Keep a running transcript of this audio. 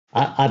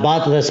I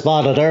bought this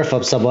monitor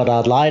from someone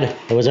online.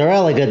 It was a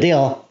really good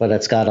deal, but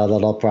it's got a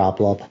little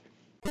problem.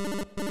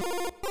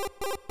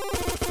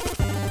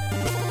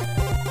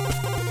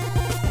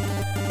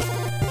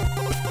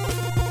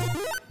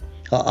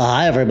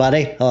 Hi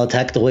everybody,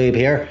 TechDweeb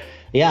here.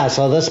 Yeah,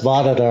 so this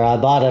monitor, I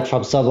bought it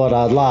from someone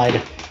online.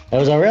 It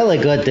was a really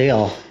good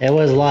deal. It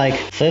was like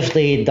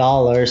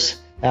 $15.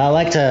 I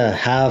like to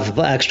have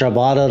extra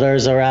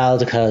monitors around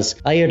because,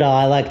 I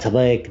like to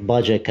make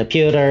budget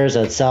computers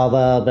and sell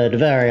them, and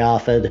very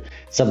often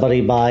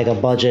somebody buying a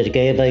budget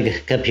gaming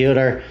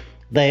computer,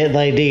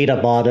 they need a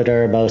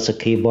monitor, mouse, and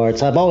keyboard,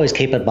 so I'm always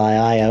keeping my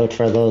eye out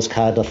for those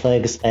kind of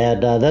things.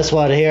 And this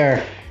one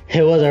here,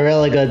 it was a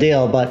really good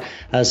deal, but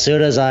as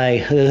soon as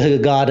I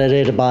got it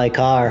into my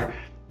car,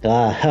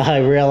 I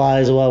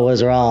realized what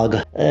was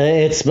wrong.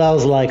 It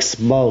smells like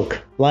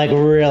smoke. Like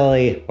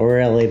really,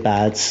 really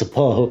bad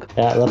smoke.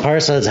 The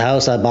person's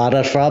house I bought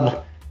it from,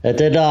 it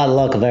did not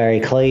look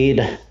very clean.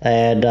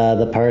 And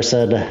the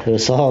person who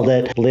sold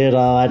it,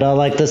 I don't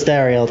like the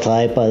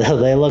stereotype, but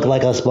they look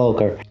like a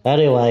smoker.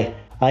 Anyway,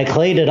 I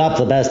cleaned it up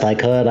the best I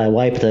could. I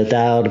wiped it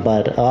down,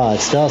 but it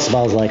still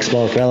smells like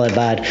smoke really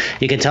bad.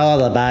 You can tell on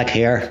the back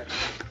here,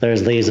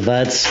 there's these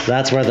vents.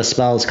 That's where the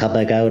smell's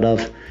coming out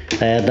of.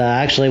 And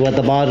actually, when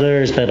the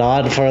monitor's been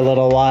on for a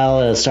little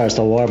while and it starts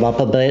to warm up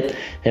a bit,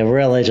 it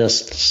really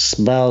just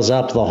smells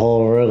up the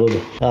whole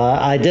room.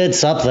 I did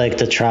something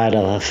to try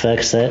to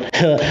fix it.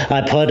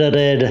 I put it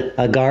in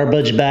a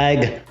garbage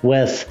bag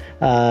with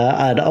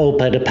an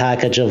open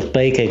package of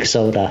baking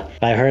soda.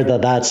 I heard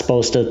that that's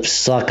supposed to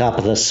suck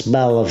up the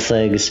smell of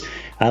things.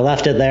 I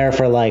left it there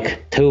for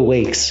like 2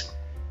 weeks,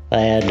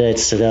 and it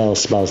still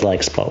smells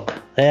like smoke.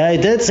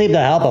 It did seem to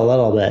help a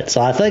little bit.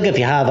 So I think if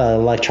you have an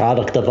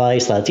electronic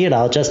device that's,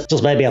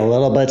 just maybe a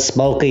little bit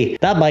smoky,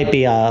 that might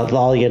be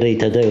all you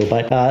need to do.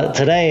 But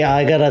today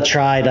I'm going to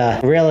try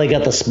to really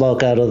get the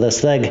smoke out of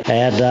this thing.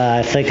 And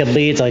I think it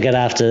means I'm going to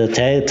have to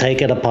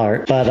take it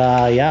apart. But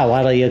yeah,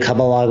 why don't you come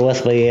along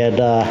with me and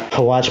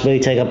watch me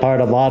take apart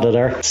a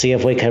monitor, see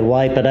if we can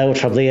wipe it out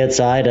from the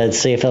inside and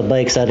see if it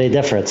makes any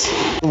difference.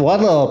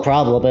 One little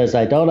problem is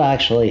I don't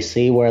actually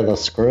see where the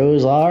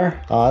screws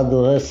are on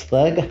this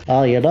thing.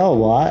 Oh, you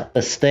know what?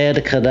 The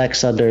stand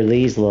connects under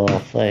these little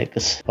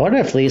things. I wonder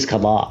if these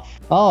come off.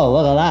 Oh,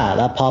 look at that.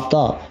 That popped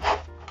up.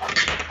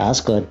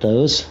 That's good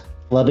news.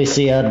 Let me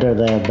see under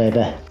there,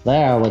 baby.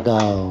 There we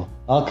go.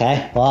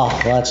 Okay, well,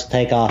 let's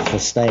take off the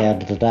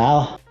stand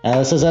now. And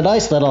this is a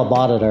nice little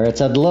monitor.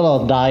 It's a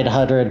little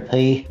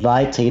 900p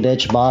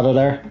 19-inch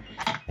monitor.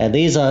 And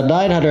these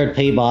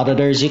 900p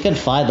monitors, you can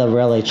find them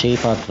really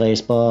cheap on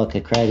Facebook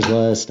and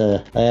Craigslist.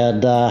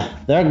 And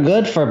they're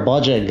good for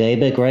budget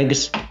gaming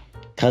rigs.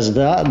 Because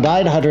the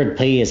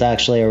 900p is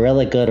actually a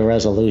really good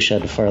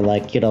resolution for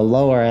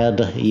lower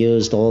end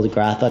used old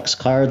graphics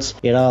cards.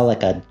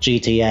 Like a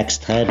GTX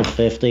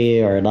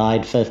 1050 or a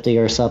 950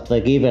 or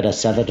something, even a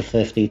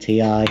 750 Ti.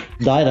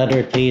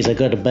 900p is a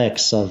good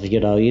mix of, you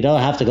don't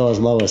have to go as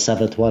low as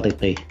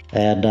 720p.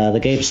 And the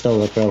games still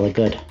look really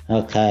good.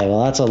 Okay,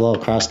 well that's a little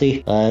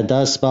crusty. It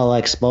does smell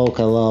like smoke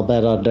a little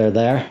bit under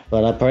there,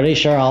 but I'm pretty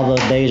sure all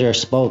the major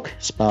smoke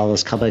smell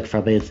is coming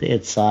from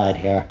inside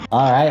here.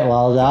 Alright,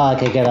 well now I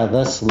can get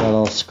this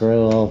little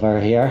screw over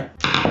here.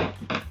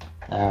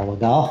 There we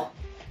go.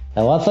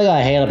 And one thing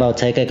I hate about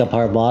taking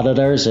apart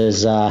monitors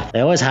is they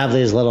always have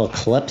these little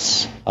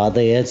clips on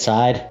the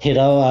inside.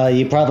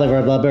 You probably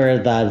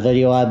remember that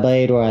video I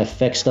made where I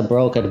fixed a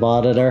broken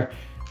monitor.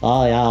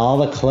 Oh yeah, all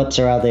the clips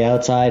around the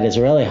outside. It's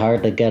really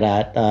hard to get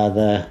at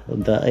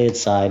the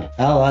inside.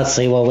 Well, let's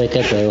see what we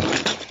can do.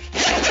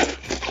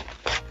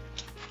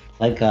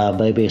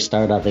 Maybe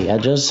start at the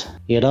edges.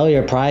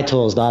 Your pry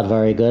tool is not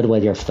very good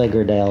when your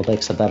fingernail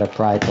makes a better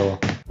pry tool.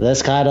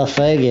 This kind of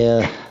thing,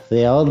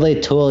 the only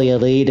tool you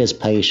need is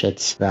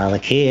patience. Now the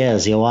key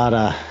is you want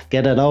to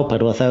get it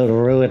open without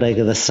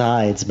ruining the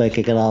sides,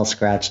 making it all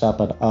scratched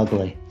up and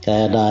ugly.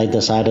 And I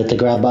decided to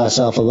grab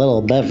myself a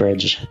little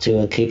beverage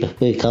to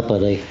keep me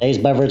company. Today's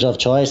beverage of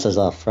choice is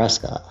a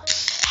Fresca.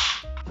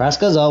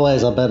 Fresca's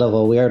always a bit of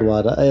a weird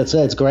one.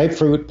 It's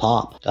grapefruit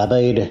pop. I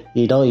mean,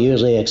 you don't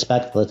usually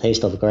expect the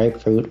taste of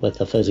grapefruit with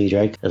a fizzy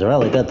drink. It's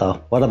really good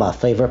though. One of my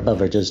favorite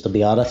beverages, to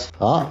be honest.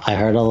 Oh, I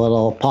heard a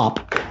little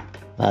pop.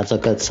 That's a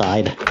good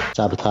sign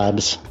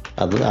sometimes,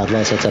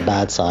 unless it's a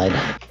bad sign.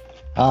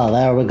 Oh,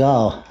 there we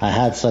go. I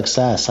had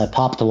success. I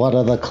popped one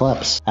of the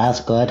clips.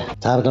 That's good.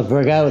 Time to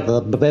bring out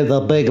the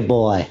big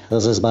boy.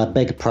 This is my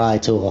big pry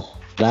tool.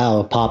 Now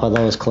we're popping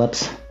those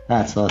clips.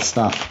 That's the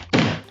stuff.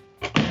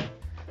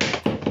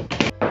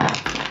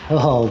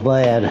 Oh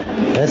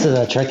man, this is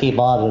a tricky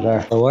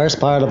monitor. The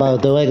worst part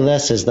about doing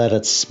this is that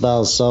it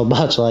smells so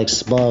much like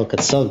smoke.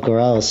 It's so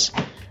gross.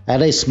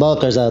 Any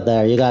smokers out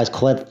there, you guys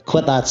quit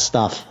that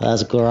stuff.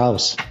 That's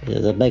gross.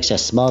 It makes you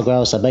smell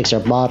gross. It makes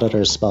your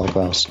monitors smell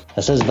gross.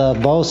 This is the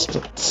most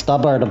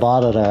stubborn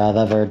monitor I've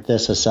ever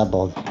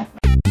disassembled.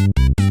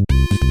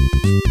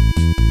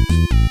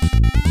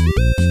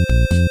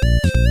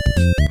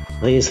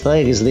 These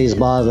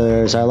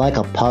monitors are like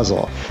a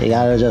puzzle. You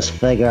gotta just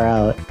figure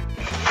out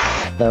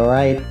the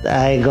right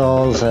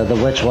angles and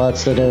which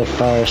ones to do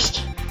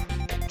first.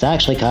 It's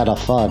actually kind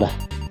of fun.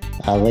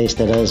 At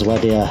least it is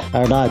when you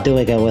are not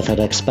doing it with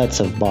an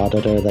expensive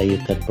monitor that you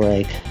could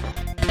break.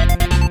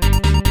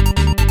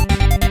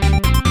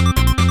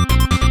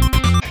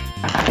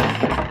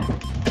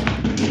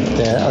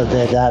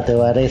 Did that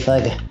do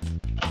anything?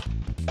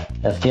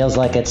 It feels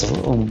like it's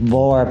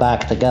more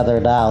back together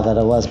now than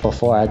it was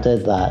before I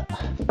did that.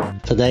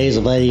 Today's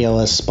video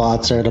is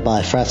sponsored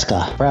by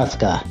Fresca.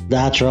 Fresca,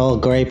 natural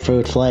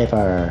grapefruit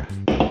flavor.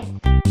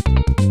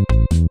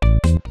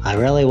 I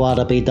really want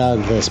to be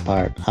done this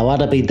part. I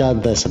want to be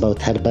done this about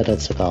 10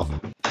 minutes ago.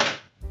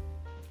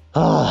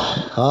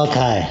 Oh,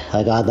 okay,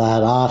 I got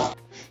that off.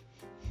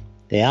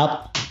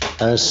 Yep.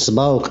 There's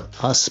smoke,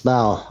 a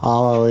smell,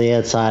 all over the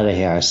inside of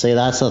here. See,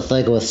 that's the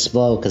thing with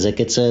smoke, is it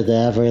gets into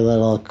every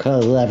little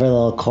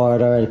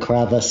corner and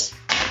crevice.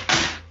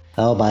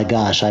 Oh my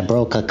gosh, I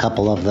broke a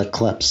couple of the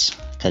clips.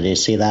 Can you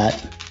see that?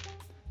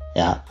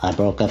 Yeah, I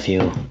broke a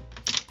few.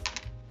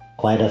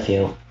 Quite a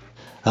few.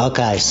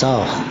 Okay, so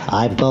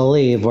I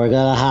believe we're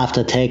gonna have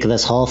to take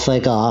this whole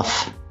thing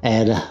off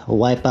and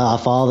wipe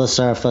off all the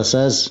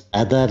surfaces,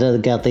 and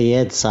then get the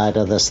inside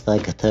of this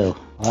thing too.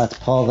 Let's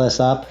pull this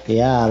up.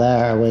 Yeah,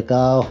 there we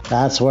go.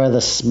 That's where the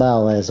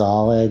smell is,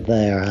 all in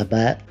there, I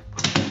bet.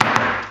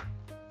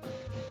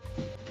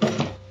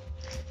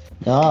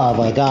 Oh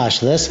my gosh,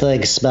 this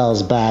thing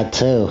smells bad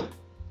too.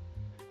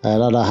 I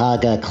don't know how I'm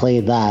gonna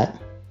clean that.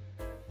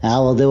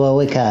 Now we'll do what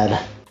we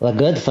can. The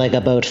good thing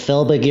about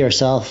filming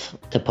yourself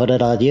to put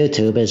it on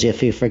YouTube is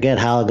if you forget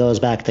how it goes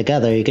back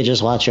together, you can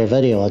just watch your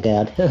video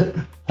again.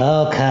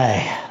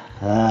 Okay,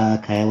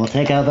 we'll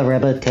take out the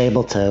ribbon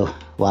cable too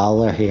while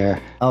we're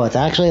here. Oh, it's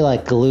actually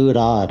like glued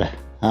on.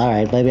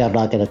 Alright, maybe I'm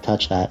not gonna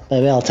touch that.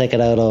 Maybe I'll take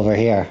it out over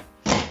here.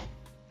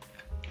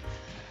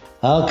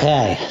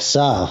 Okay,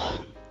 so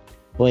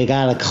we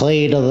gotta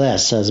clean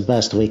this as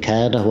best we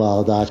can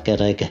while not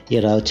getting,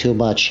 too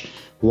much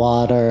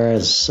water,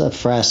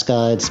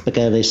 Fresca, and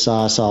spaghetti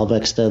sauce all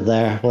mixed in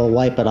there. We'll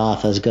wipe it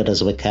off as good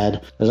as we can.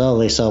 There's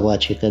only so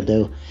much you can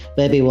do.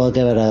 Maybe we'll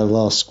give it a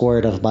little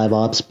squirt of my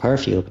mom's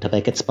perfume to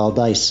make it smell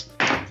nice.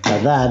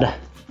 And then,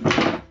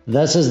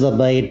 this is the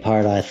main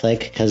part, I think,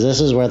 because this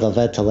is where the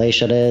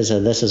ventilation is,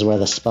 and this is where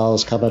the smell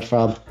is coming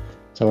from.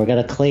 So we're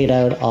going to clean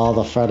out all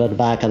the front and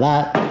back of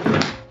that,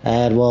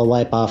 and we'll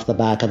wipe off the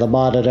back of the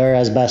monitor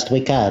as best we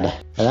can. And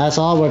that's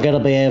all we're going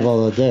to be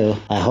able to do.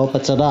 I hope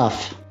it's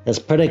enough. It's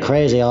pretty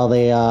crazy all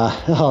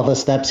the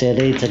steps you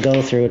need to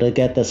go through to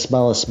get the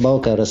smell of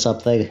smoke out of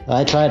something.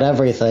 I tried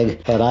everything,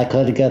 but I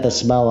couldn't get the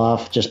smell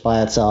off just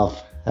by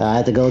itself. I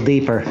had to go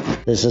deeper.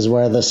 This is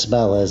where the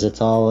smell is. It's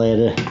all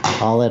in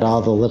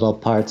all the little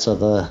parts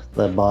of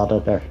the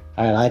monitor.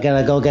 Alright, I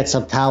gotta go get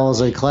some towels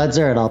and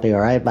cleanser and I'll be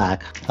right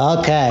back.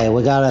 Okay,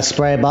 we got a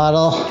spray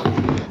bottle.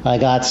 I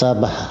got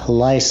some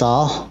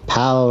Lysol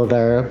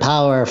Power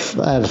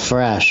and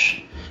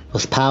Fresh.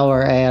 With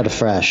Power and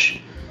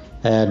Fresh.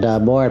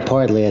 And more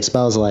importantly, it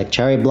smells like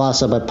cherry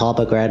blossom and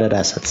pomegranate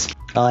essence.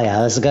 Oh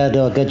yeah, this is gonna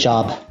do a good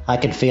job. I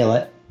can feel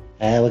it.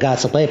 And we got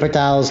some paper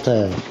towels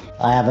too.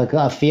 I have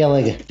a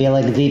feeling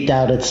deep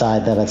down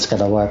inside that it's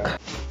gonna work.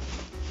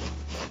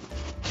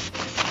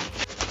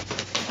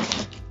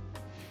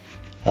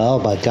 Oh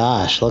my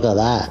gosh, look at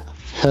that.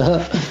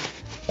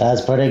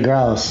 That's pretty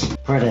gross.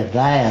 Pretty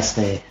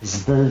nasty.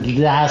 It's the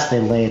nasty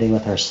lady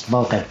with her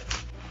smoking.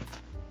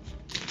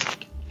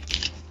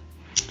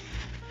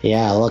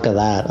 Yeah, look at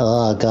that.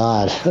 Oh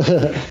god.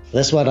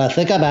 This one, I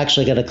think I'm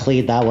actually gonna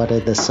clean that one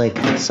in the sink,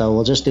 so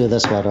we'll just do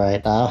this one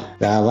right now.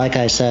 Like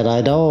I said,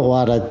 I don't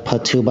want to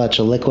put too much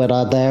liquid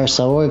on there,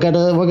 so we're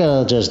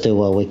gonna just do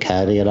what we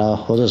can,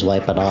 We'll just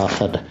wipe it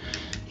off and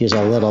use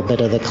a little bit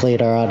of the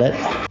cleaner on it.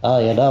 Oh,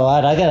 you know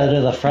what? I gotta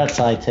do the front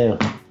side too.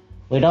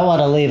 We don't want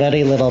to leave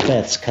any little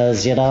bits,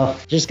 because,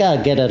 just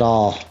gotta get it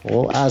all,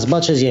 as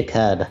much as you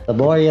can. The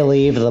more you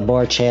leave, the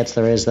more chance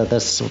there is that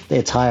this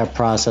entire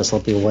process will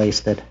be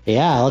wasted.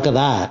 Yeah, look at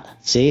that.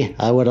 See?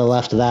 I would have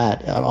left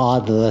that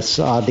on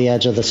the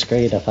edge of the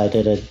screen if I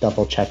didn't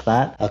double check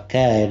that.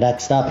 Okay,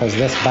 next up is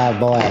this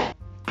bad boy.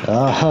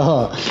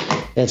 Oh,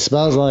 it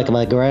smells like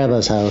my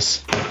grandma's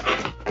house.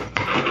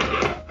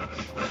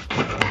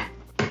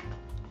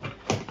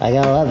 I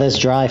gotta let this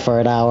dry for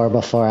an hour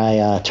before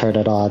I turn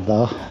it on,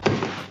 though.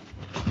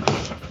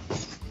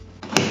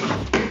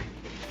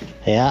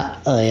 Yeah,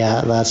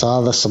 that's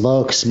all the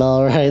smoke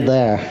smell right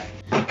there.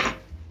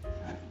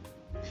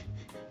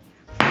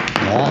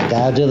 Yeah,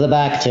 gotta do the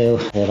back too.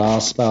 It all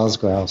smells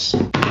gross.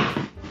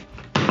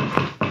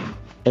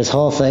 This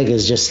whole thing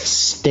is just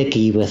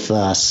sticky with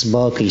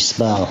smoky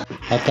smell.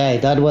 Okay,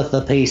 done with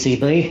the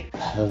PCB.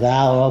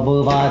 Now we'll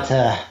move on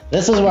to...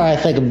 This is where I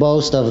think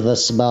most of the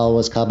smell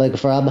was coming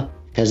from.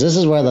 Because this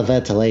is where the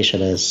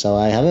ventilation is, so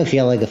I have a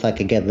feeling if I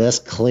can get this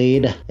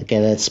clean,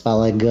 get it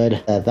smelling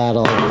good,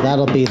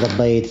 that'll be the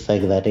main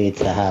thing that needs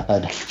to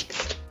happen.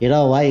 You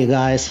know what, you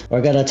guys?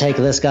 We're gonna take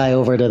this guy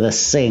over to the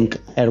sink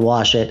and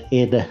wash it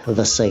in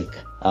the sink.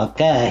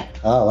 Okay,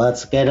 well,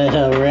 let's get it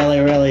a really,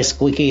 really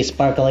squeaky,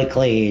 sparkly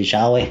clean,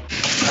 shall we?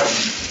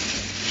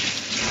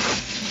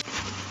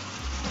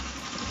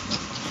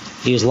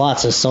 Use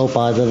lots of soap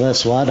onto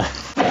this one.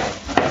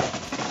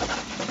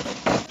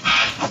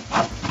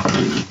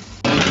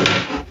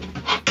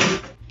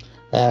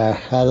 There,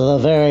 at the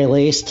very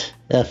least,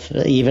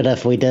 even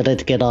if we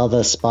didn't get all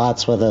the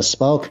spots with the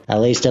smoke,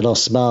 at least it'll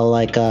smell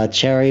like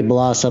cherry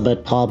blossom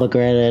and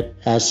pomegranate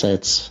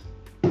essence,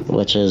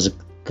 which is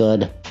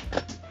good.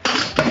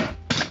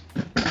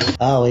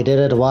 Oh, we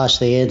didn't wash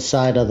the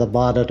inside of the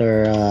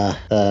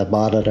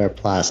monitor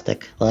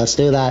plastic. Let's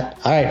do that.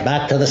 All right,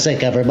 back to the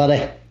sink,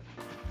 everybody.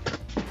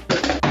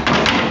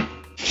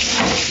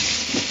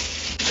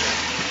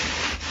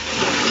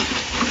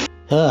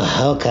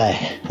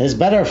 Okay, this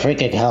better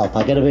freaking help.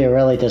 I'm gonna be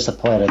really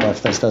disappointed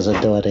if this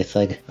doesn't do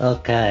anything.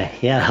 Okay,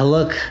 yeah,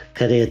 look,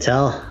 can you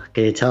tell?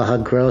 Can you tell how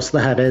gross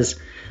that is?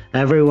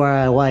 Everywhere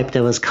I wiped,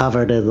 it was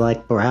covered in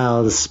like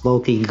brown,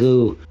 smoky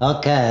goo.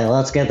 Okay,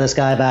 let's get this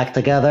guy back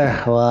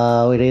together.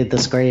 Well, we need the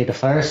screen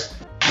first.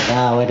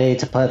 Now we need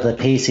to put the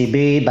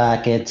PCB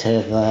back into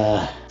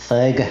the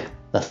thing.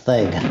 The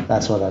thing,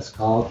 that's what it's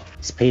called.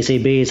 This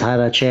PCB's had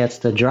a chance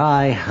to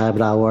dry. I'm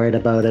not worried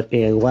about it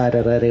being wet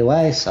in any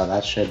way, so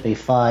that should be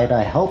fine,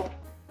 I hope.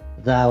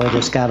 Now we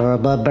just gotta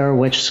remember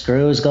which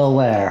screws go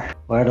where.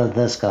 Where did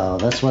this go?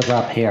 This was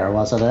up here,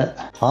 wasn't it?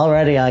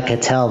 Already I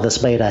could tell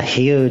this made a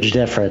huge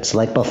difference.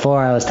 Like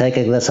before I was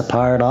taking this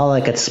apart, all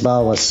I could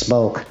smell was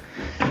smoke.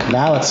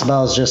 Now it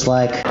smells just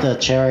like the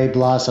cherry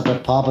blossom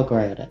and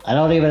pomegranate. I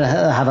don't even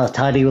have a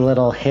tiny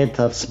little hint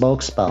of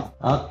smoke smell.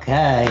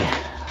 Okay,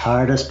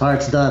 hardest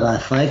part's done, I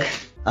think.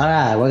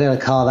 Alright, we're gonna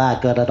call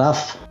that good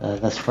enough.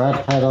 This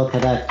front pedal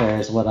connector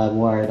is what I'm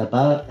worried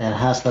about. It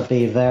has to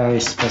be very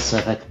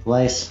specific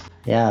place.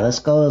 Yeah, this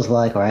goes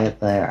like right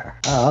there.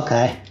 Oh,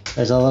 okay.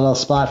 There's a little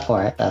spot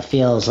for it. That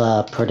feels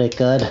pretty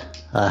good,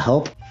 I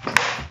hope.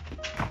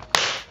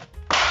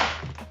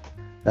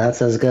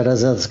 That's as good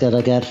as it's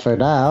gonna get for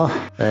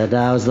now. And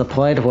now's the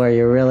point where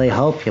you really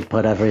hope you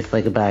put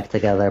everything back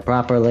together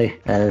properly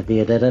and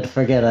you didn't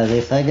forget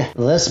anything.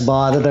 This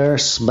monitor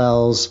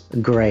smells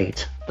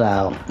great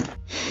now.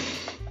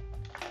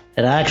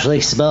 It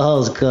actually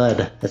smells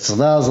good. It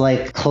smells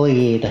like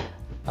clean.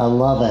 I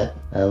love it.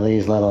 And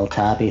these little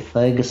tabby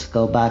things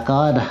go back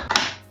on.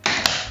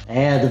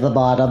 And the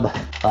bottom.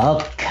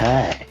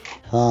 Okay.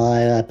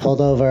 I pulled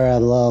over a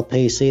little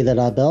PC that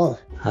I built.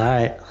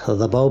 Alright,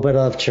 the moment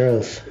of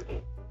truth.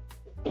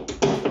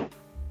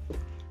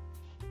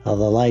 Oh,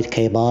 the light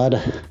came on.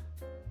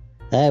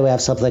 Hey, we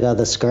have something on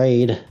the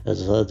screen. It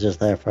was just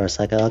there for a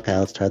second. Okay,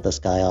 let's turn this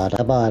guy on.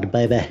 Come on,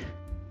 baby.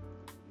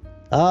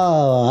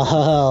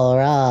 Oh,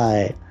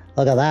 alright.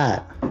 Look at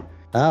that.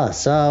 Oh,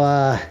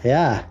 so,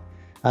 yeah.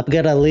 I'm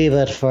gonna leave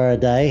it for a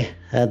day,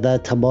 and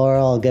then tomorrow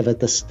I'll give it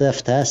the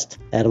sniff test,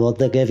 and we'll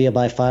give you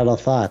my final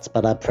thoughts,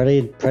 but I'm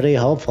pretty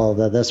hopeful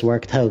that this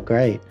worked out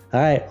great.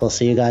 Alright, we'll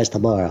see you guys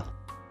tomorrow.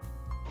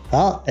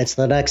 Well, it's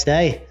the next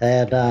day,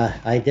 and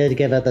I did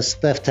give it the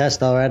sniff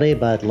test already,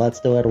 but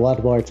let's do it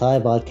one more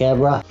time on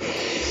camera.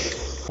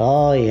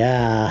 Oh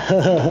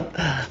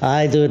yeah,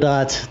 I do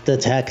not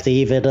detect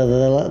even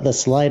the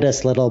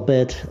slightest little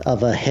bit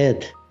of a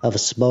hint of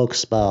smoke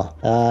smell.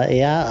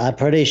 Yeah, I'm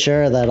pretty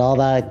sure that all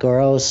that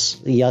gross,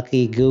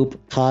 yucky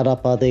goop caught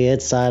up on the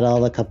inside,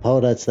 all the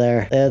components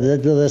there.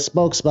 The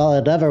smoke smell,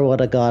 it never would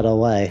have gone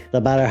away.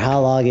 No matter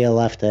how long you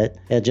left it,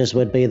 it just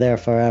would be there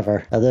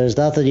forever. And there's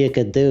nothing you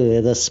could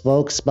do. The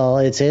smoke smell,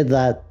 it's in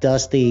that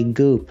dusty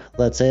goop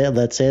that's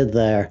in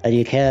there. And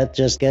you can't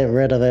just get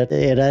rid of it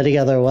in any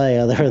other way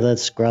other than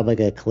scrubbing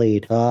it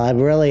clean. I'm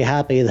really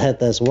happy that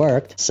this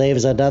worked.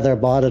 Saves another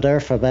monitor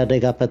from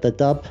ending up at the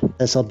dump.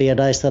 This will be a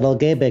nice little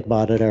gaming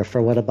monitor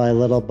for one of my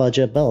little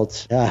budget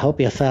builds. I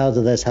hope you found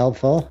this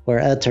helpful. We're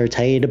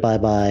entertained by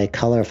my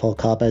colorful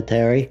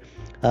commentary.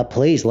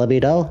 Please let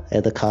me know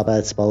in the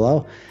comments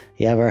below.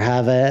 You ever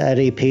have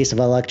any piece of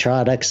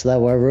electronics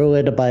that were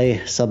ruined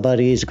by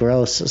somebody's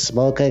gross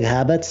smoking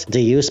habits?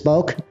 Do you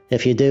smoke?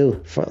 If you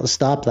do,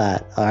 stop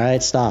that.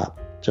 Alright, stop.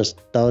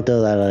 Just don't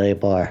do that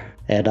anymore.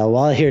 And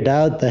while you're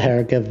down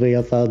there, give me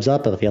a thumbs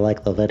up if you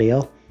like the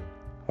video.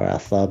 Or a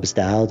thumbs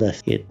down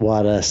if you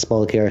want to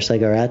smoke your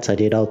cigarettes and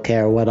you don't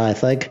care what I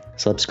think.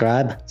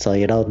 Subscribe so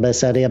you don't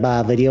miss any of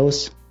my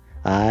videos.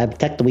 I'm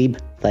TechDweeb.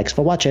 Thanks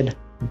for watching.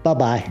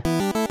 Bye-bye.